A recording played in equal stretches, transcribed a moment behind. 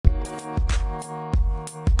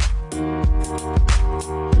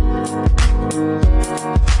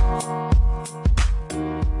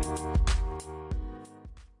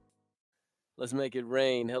Let's make it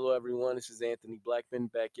rain. Hello, everyone. This is Anthony Blackman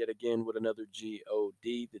back yet again with another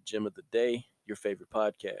GOD, the Gem of the Day, your favorite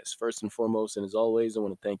podcast. First and foremost, and as always, I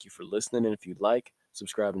want to thank you for listening. And if you'd like,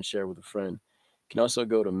 subscribe and share with a friend. You can also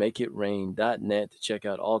go to makeitrain.net to check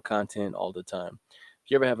out all content all the time.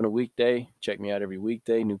 If you're ever having a weekday, check me out every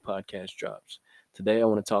weekday. New podcast drops. Today, I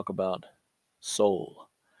want to talk about soul.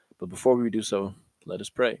 But before we do so, let us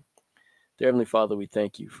pray. Dear Heavenly Father, we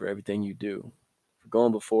thank you for everything you do, for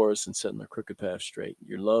going before us and setting the crooked path straight.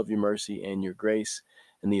 Your love, your mercy, and your grace,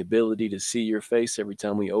 and the ability to see your face every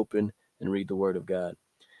time we open and read the Word of God.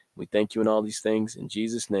 We thank you in all these things. In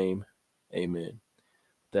Jesus' name, amen.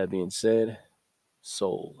 With that being said,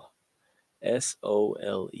 soul.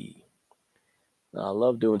 SOLE. Now, I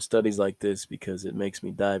love doing studies like this because it makes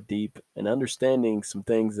me dive deep and understanding some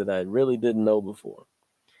things that I really didn't know before.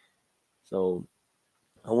 So,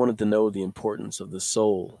 I wanted to know the importance of the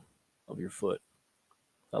sole of your foot.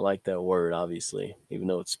 I like that word, obviously, even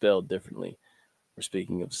though it's spelled differently. We're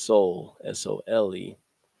speaking of soul, SOLE,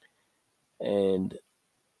 and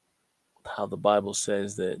how the Bible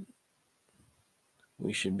says that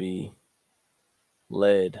we should be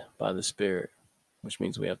led by the Spirit, which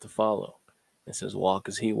means we have to follow. It says, walk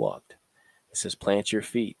as he walked. It says, plant your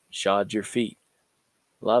feet, shod your feet.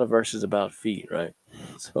 A lot of verses about feet, right?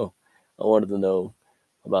 So I wanted to know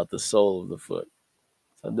about the sole of the foot.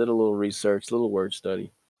 So I did a little research, a little word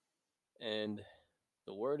study. And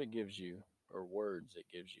the word it gives you, or words it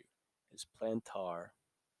gives you, is plantar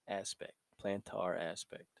aspect for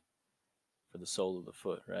the sole of the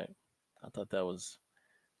foot, right? I thought that was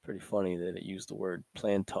pretty funny that it used the word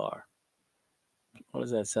plantar. What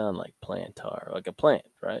does that sound like, plantar? Like a plant,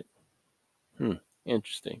 right?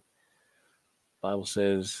 Interesting. Bible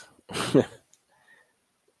says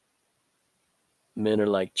men are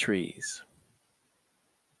like trees,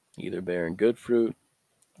 either bearing good fruit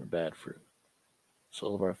or bad fruit.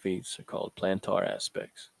 Sole of our feet are called plantar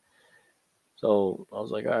aspects. So I was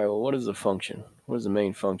like, all right, well, what is the function? What is the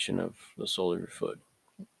main function of the sole of your foot?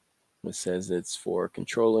 It says it's for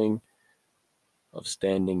controlling of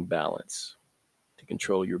standing balance, to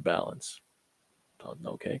control your balance.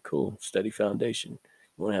 Okay, cool. Steady foundation.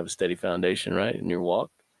 You want to have a steady foundation, right, in your walk?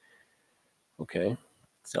 Okay.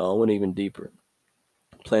 So I went even deeper.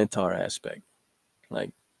 Plantar aspect.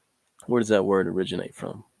 Like, where does that word originate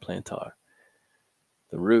from? Plantar.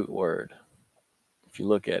 The root word, if you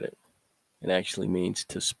look at it, it actually means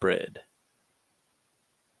to spread.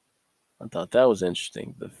 I thought that was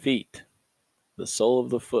interesting. The feet, the sole of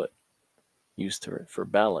the foot, used for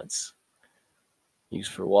balance,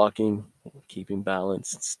 used for walking, keeping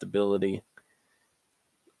balance, stability.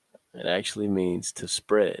 It actually means to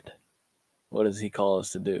spread. What does he call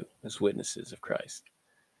us to do as witnesses of Christ?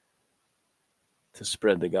 To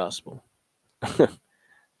spread the gospel.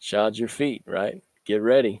 Shod your feet, right? Get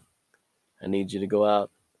ready. I need you to go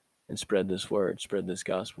out and spread this word, spread this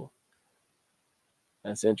gospel.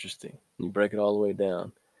 That's interesting. You break it all the way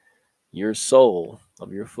down. Your sole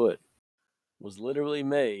of your foot was literally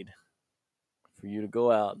made for you to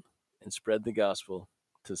go out and spread the gospel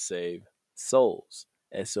to save souls.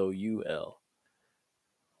 SOUL.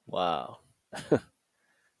 Wow.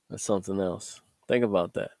 That's something else. Think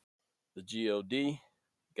about that. The GOD.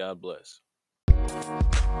 God bless.